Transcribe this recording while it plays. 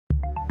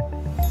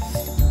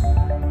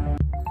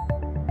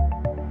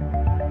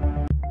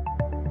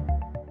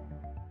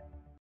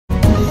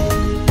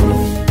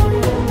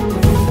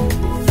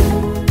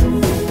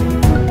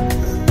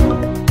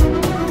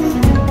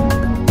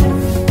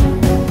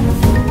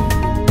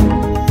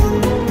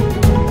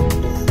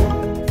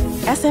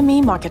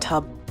SME Market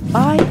Hub.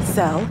 Buy,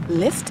 sell,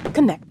 list,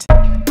 connect.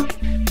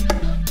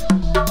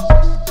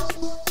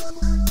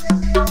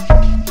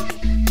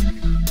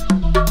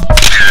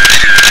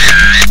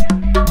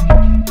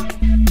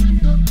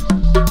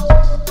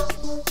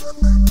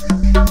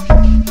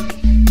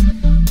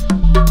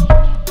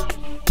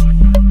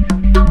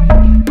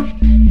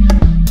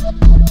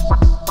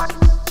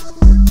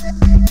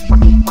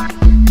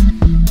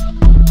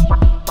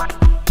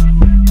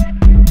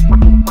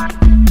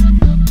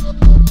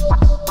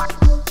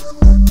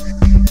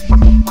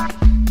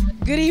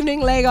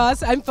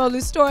 Lagos. I'm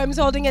Folu Storms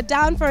holding it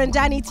down for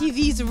Ndani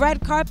TV's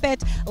red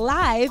carpet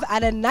live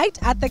at a Night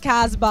at the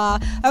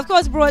Kazbah. Of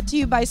course, brought to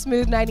you by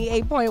Smooth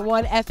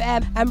 98.1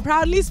 FM and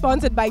proudly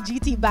sponsored by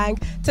GT Bank.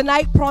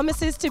 Tonight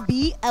promises to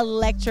be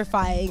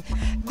electrifying.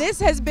 This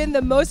has been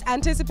the most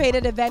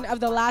anticipated event of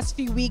the last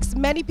few weeks.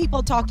 Many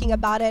people talking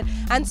about it.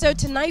 And so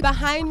tonight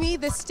behind me,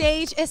 the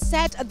stage is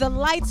set, the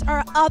lights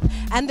are up,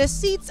 and the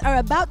seats are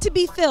about to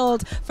be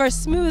filled for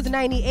Smooth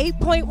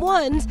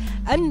 98.1's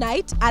A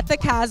Night at the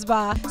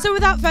Kazbah. So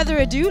without further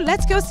ado,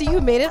 let's go see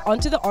who made it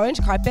onto the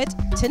orange carpet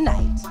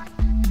tonight.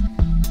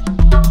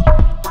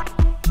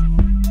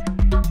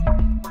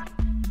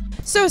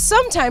 So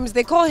sometimes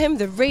they call him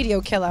the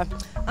radio killer.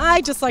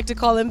 I just like to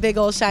call him big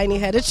old shiny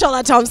headed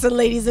Shola Thompson,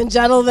 ladies and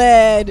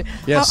gentlemen.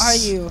 Yes. How are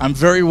you? I'm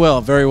very well,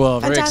 very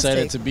well. Fantastic. Very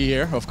excited to be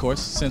here, of course,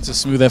 since it's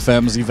Smooth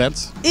FM's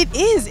event. It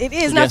is.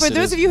 Now, Yes, for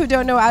those of you who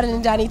don't know, out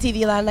in Ndani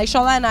TV land, like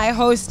Shola and I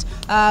host,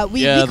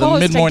 we the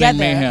co-host mid-morning together.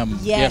 mayhem.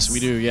 Yes,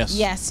 we do, yes.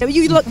 Yes. So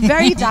you look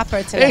very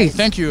dapper today. Hey,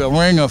 thank you. I'm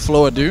wearing a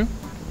Flo Ado.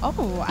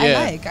 Oh,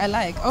 Yeah. I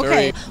like.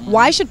 Okay,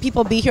 why should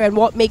people be here and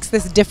what makes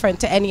this different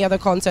to any other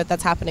concert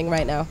that's happening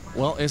right now?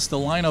 Well, it's the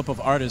lineup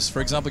of artists. For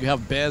example, you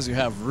have Bez, you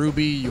have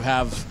Ruby, you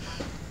have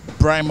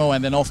Brimo,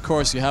 and then of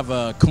course you have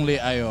Kunle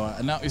Ayo.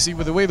 And now you see,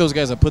 with the way those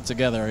guys are put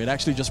together, it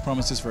actually just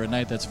promises for a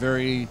night that's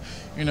very,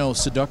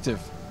 seductive.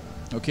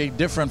 Okay,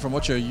 different from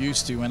what you're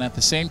used to, and at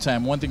the same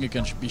time, one thing you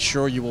can be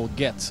sure you will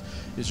get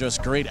is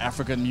just great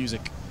African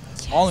music.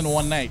 All in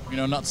one night,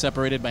 not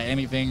separated by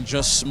anything,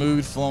 just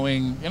smooth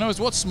flowing. It's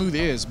what smooth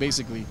is,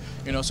 basically.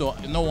 So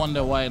no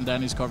wonder why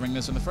Ndani's covering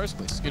this in the first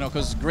place.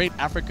 Because great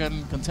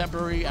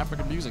contemporary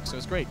African music, so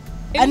it's great.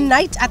 A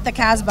Night at the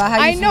Kazbah.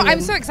 How you feeling?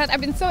 I'm so excited.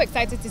 I've been so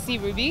excited to see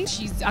Ruby.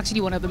 She's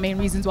actually one of the main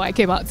reasons why I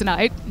came out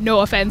tonight. No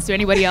offense to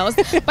anybody else,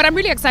 but I'm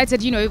really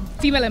excited.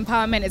 Female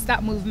empowerment is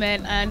that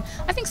movement, and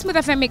I think Smooth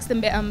FM makes the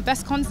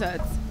best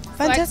concerts. Fantastic.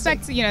 So I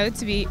expect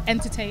to be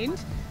entertained.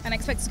 And I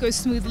expect it to go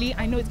smoothly.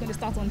 I know it's going to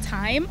start on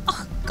time.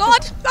 Oh,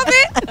 God, love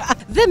it.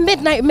 The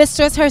Midnight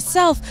Mistress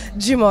herself,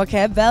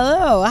 Jumoke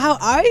Bello. How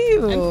are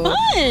you? I'm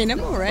fine. I'm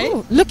all right.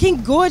 Ooh,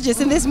 looking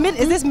gorgeous. And is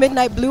this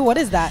midnight blue? What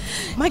is that?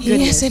 My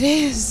goodness. Yes, it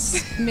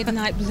is.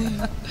 Midnight blue.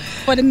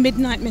 For the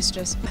Midnight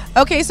Mistress.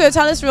 Okay, so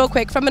tell us real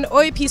quick, from an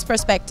OAP's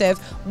perspective,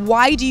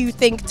 why do you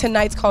think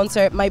tonight's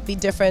concert might be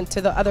different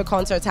to the other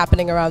concerts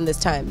happening around this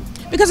time?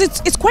 Because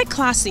it's quite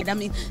classy. I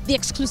mean, the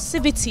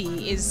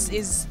exclusivity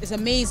is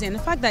amazing. The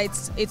fact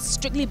that it's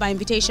strictly by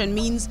invitation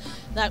means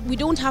that we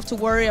don't have to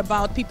worry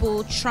about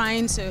people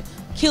trying to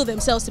kill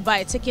themselves to buy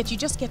a ticket. You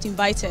just get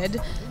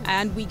invited,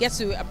 and we get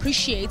to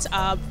appreciate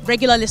our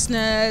regular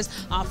listeners,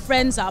 our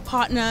friends, our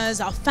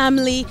partners, our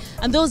family,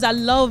 and those that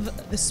love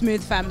the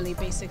Smooth family,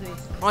 basically.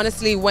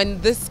 Honestly,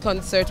 when this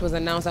concert was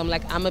announced, I'm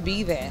like, I'm gonna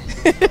be there.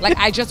 Like,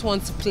 I just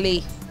want to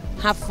play,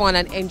 have fun,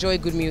 and enjoy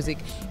good music.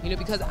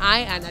 Because I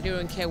and I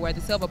don't care, we're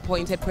the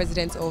self-appointed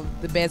president of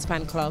the Bears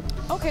fan club.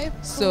 Okay.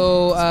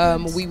 So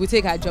we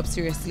take our job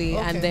seriously,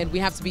 Okay. and then we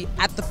have to be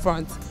at the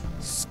front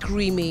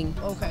screaming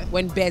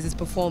when Bears is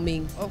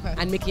performing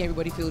and making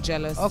everybody feel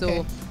jealous.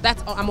 So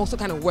I'm also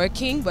kind of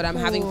working, but I'm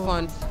having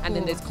fun. And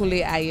then there's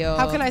Kunle Ayo.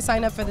 How can I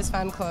sign up for this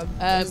fan club?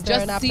 Is there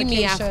an just see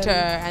me application? after,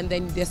 and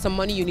then there's some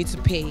money you need to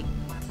pay,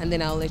 and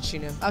then I'll let you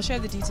know. I'll share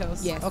the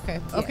details. Yes. Okay.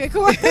 Yeah. Okay,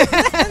 cool.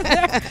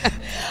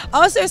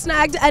 Also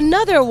snagged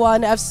another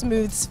one of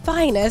Smooth's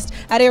finest.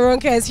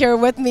 Aderonke is here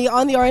with me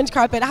on the orange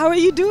carpet. How are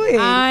you doing?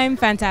 I'm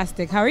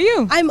fantastic. How are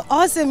you? I'm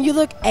awesome. You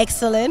look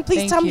excellent. Please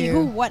Thank tell me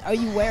you. what are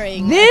you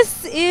wearing?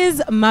 This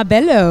is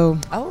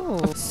Mabello.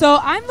 Oh. So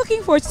I'm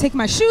looking forward to take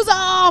my shoes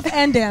off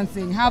and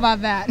dancing. How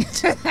about that?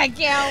 I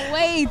can't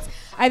wait.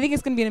 I think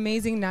it's going to be an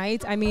amazing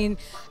night. I mean,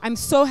 I'm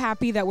so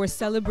happy that we're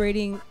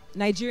celebrating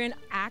Nigerian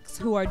acts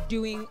who are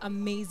doing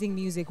amazing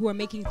music, who are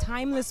making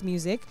timeless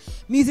music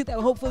that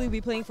will hopefully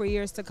be playing for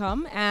years to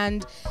come.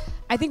 And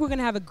I think we're going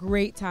to have a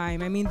great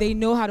time. I mean, they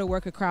know how to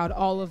work a crowd,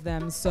 all of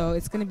them. So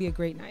it's going to be a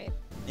great night.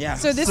 Yeah.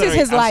 So this is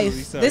his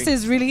life. This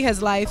is really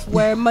his life,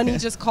 where money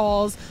just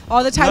calls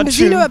all the time.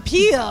 Zeno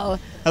appeal.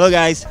 Hello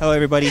guys. Hello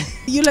everybody.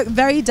 You look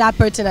very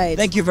dapper tonight.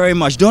 Thank you very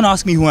much. Don't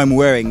ask me who I'm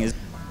wearing.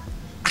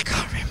 I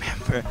can't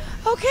remember.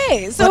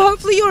 Okay, so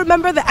hopefully you'll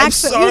remember the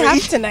acts that you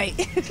have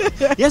tonight.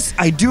 Yes,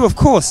 I do, of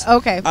course.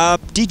 Okay.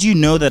 Did you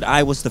know that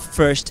I was the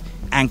first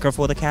anchor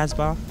for the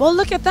Kazbah? Well,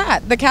 look at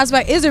that. The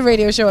Kazbah is a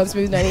radio show on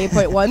Smooth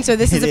 98.1, so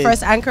this is the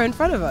first anchor in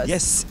front of us.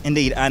 Yes,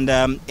 indeed, and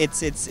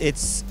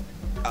it's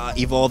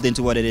evolved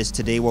into what it is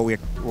today. What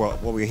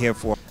we're here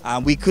for.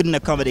 We couldn't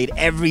accommodate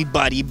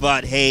everybody,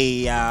 but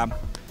hey,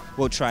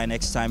 we'll try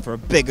next time for a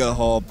bigger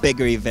hall,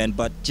 bigger event.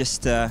 But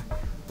just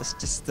let's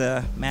just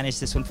manage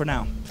this one for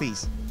now,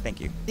 please. Thank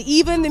you.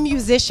 Even the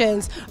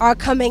musicians are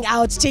coming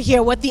out to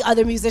hear what the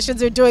other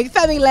musicians are doing.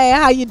 Femile,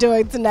 how you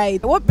doing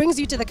tonight? What brings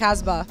you to the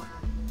Kazbah?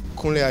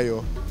 Kunle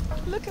Ayo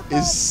Look at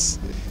that.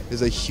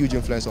 is a huge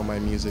influence on my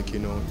music, you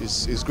know.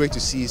 It's great to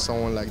see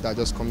someone like that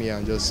just come here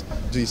and just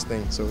do his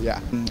thing. So yeah.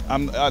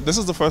 This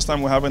is the first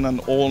time we're having an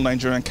all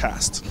Nigerian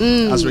cast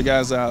as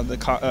regards the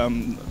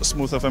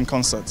Smooth FM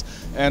concerts,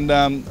 and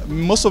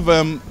most of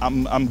them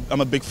I'm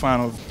a big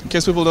fan of. In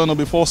case people don't know,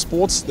 before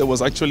sports there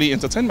was actually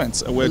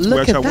entertainment where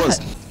I was.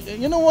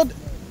 You know what?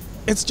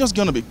 It's just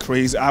gonna be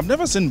crazy. I've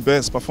never seen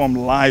Best perform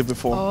live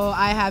before. Oh,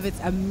 I have. It's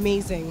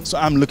amazing. So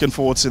I'm looking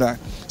forward to that.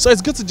 So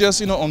it's good to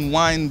just,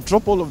 unwind,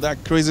 drop all of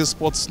that crazy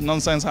sports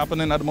nonsense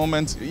happening at the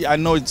moment. Yeah, I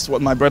know it's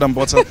what my bread and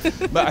butter,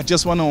 but I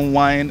just want to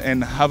unwind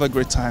and have a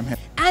great time here.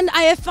 And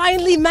I have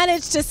finally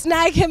managed to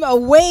snag him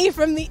away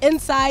from the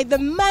inside, the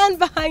man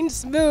behind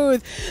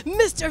Smooth,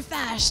 Mr.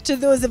 Fash, to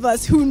those of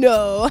us who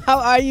know. How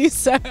are you,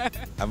 sir?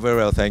 I'm very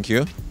well, thank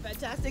you.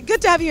 Fantastic.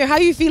 Good to have you here. How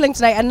are you feeling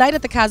tonight? A Night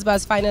at the Kazbah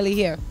is finally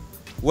here.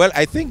 Well,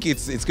 I think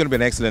it's going to be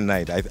an excellent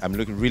night. I'm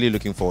really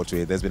looking forward to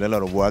it. There's been a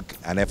lot of work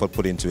and effort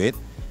put into it.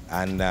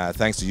 And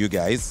thanks to you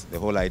guys, the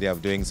whole idea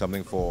of doing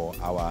something for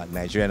our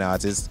Nigerian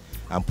artists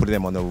and putting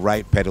them on the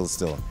right pedal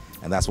still.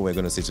 And that's what we're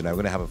going to see tonight. We're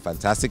going to have a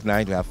fantastic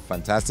night. We have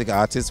fantastic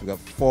artists. We've got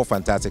 4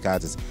 fantastic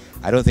artists.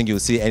 I don't think you'll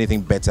see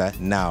anything better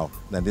now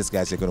than these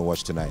guys you're going to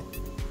watch tonight.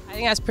 I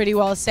think that's pretty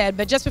well said.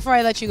 But just before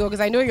I let you go, because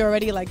I know you're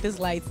already like, these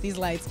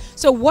lights.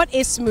 So what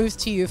is Smooth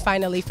to you,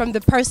 finally? From the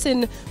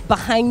person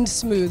behind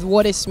Smooth,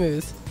 what is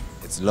Smooth?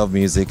 It's love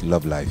music,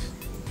 love life.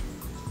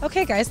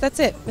 Okay, guys, that's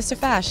it. Mr.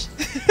 Fash.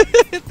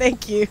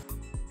 Thank you.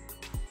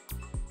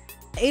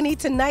 Amy,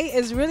 tonight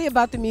is really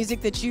about the music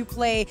that you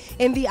play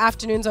in the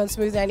afternoons on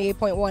Smooth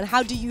 98.1.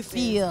 How do you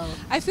feel?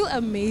 I feel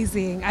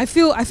amazing. I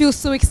feel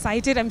so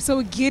excited. I'm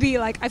so giddy.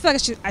 Like, I feel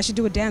like I should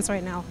do a dance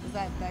right now. Is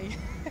that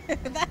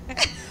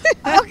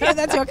okay,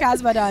 that's your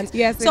Kazbah dance.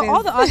 Yes, so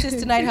all the artists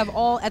tonight have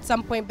all at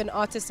some point been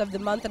artists of the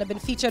month and have been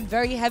featured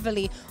very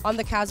heavily on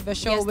the Kazbah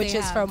show, Yes, which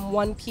is from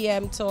 1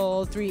 p.m.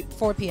 till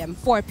 4 p.m.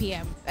 4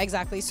 p.m.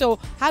 Exactly. So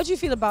how do you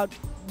feel about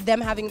them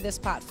having this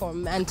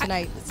platform and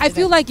tonight? I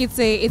feel like it's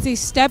a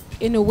step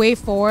in a way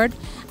forward,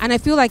 and I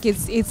feel like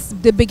it's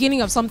the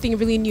beginning of something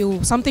really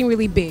new, something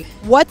really big.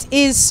 What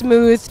is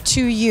Smooth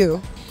to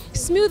you?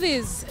 Smooth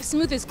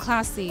is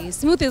classy.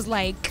 Smooth is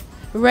like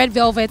red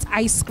velvet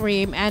ice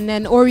cream and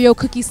an Oreo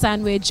cookie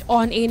sandwich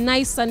on a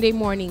nice Sunday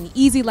morning,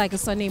 easy like a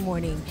Sunday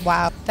morning.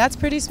 Wow, that's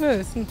pretty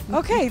smooth.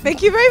 Okay,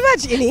 thank you very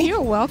much, Ini.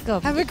 You're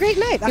welcome. Have a great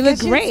night. You look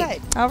great.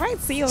 All right,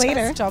 see you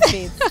later. Stop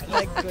it.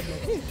 Like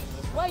goodness.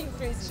 Why are you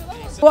crazy?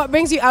 What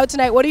brings you out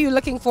tonight? What are you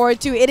looking forward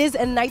to? It is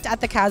a night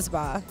at the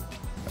Kazbah.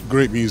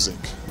 Great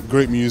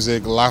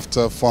music,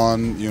 laughter,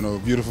 fun,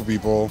 beautiful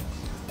people,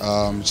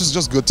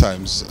 just good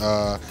times.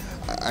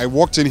 I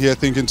walked in here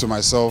thinking to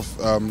myself,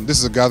 this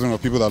is a gathering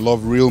of people that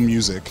love real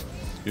music.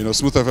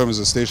 Smooth FM is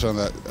a station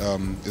that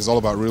is all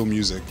about real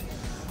music,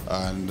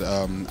 and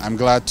I'm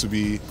glad to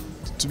be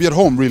at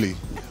home, really.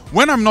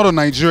 When I'm not on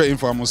Nigeria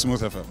Info, I'm on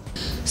Smooth FM.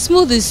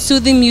 Smooth is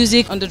soothing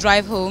music on the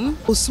drive home.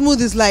 Smooth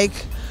is like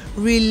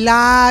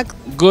relax.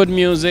 Good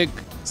music,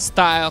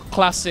 style,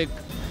 classic.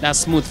 That's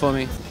Smooth for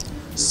me.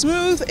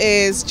 Smooth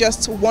is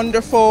just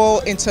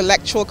wonderful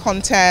intellectual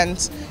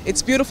content.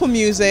 It's beautiful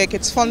music,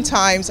 it's fun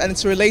times, and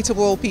it's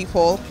relatable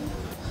people.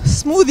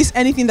 Smooth is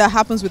anything that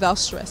happens without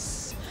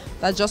stress,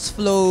 that just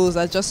flows,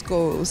 that just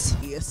goes.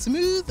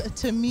 Smooth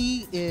to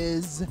me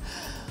is,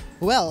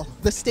 well,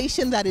 the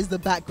station that is the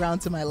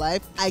background to my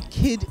life. I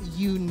kid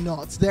you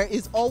not. There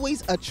is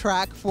always a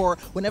track for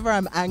whenever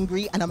I'm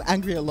angry, and I'm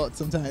angry a lot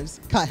sometimes.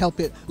 Can't help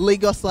it.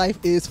 Lagos life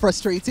is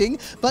frustrating,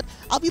 but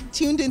I'll be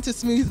tuned into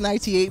Smooth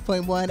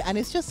 98.1, and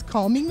it's just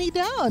calming me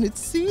down.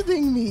 It's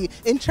soothing me.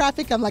 In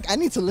traffic, I'm like, I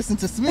need to listen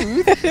to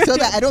Smooth so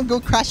that I don't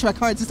go crash my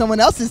car into someone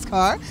else's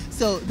car.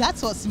 So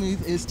that's what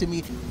Smooth is to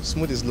me.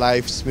 Smooth is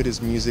life, smooth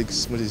is music,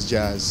 smooth is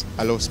jazz.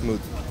 I love Smooth.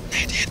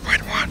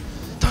 98.1.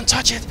 Don't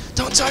touch it.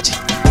 Don't touch it.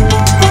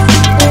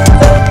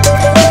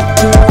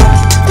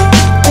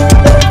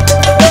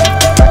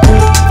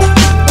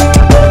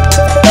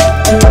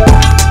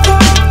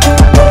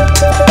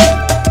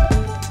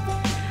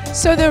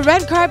 So the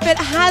red carpet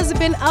has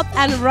been up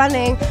and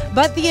running,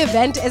 but the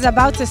event is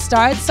about to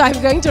start, so I'm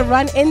going to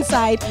run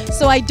inside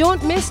so I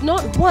don't miss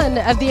not one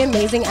of the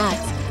amazing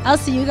acts. I'll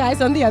see you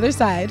guys on the other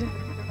side.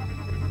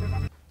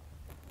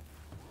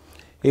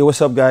 Hey,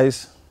 what's up,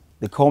 guys?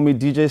 They call me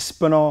DJ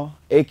Spinner,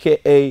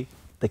 aka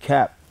The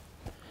Cap.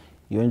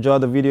 You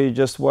enjoyed the video you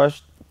just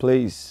watched?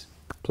 Please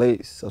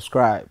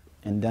subscribe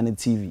Ndani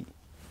TV.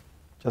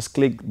 Just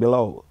click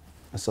below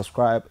and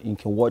subscribe, and you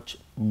can watch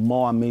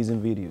more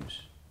amazing videos.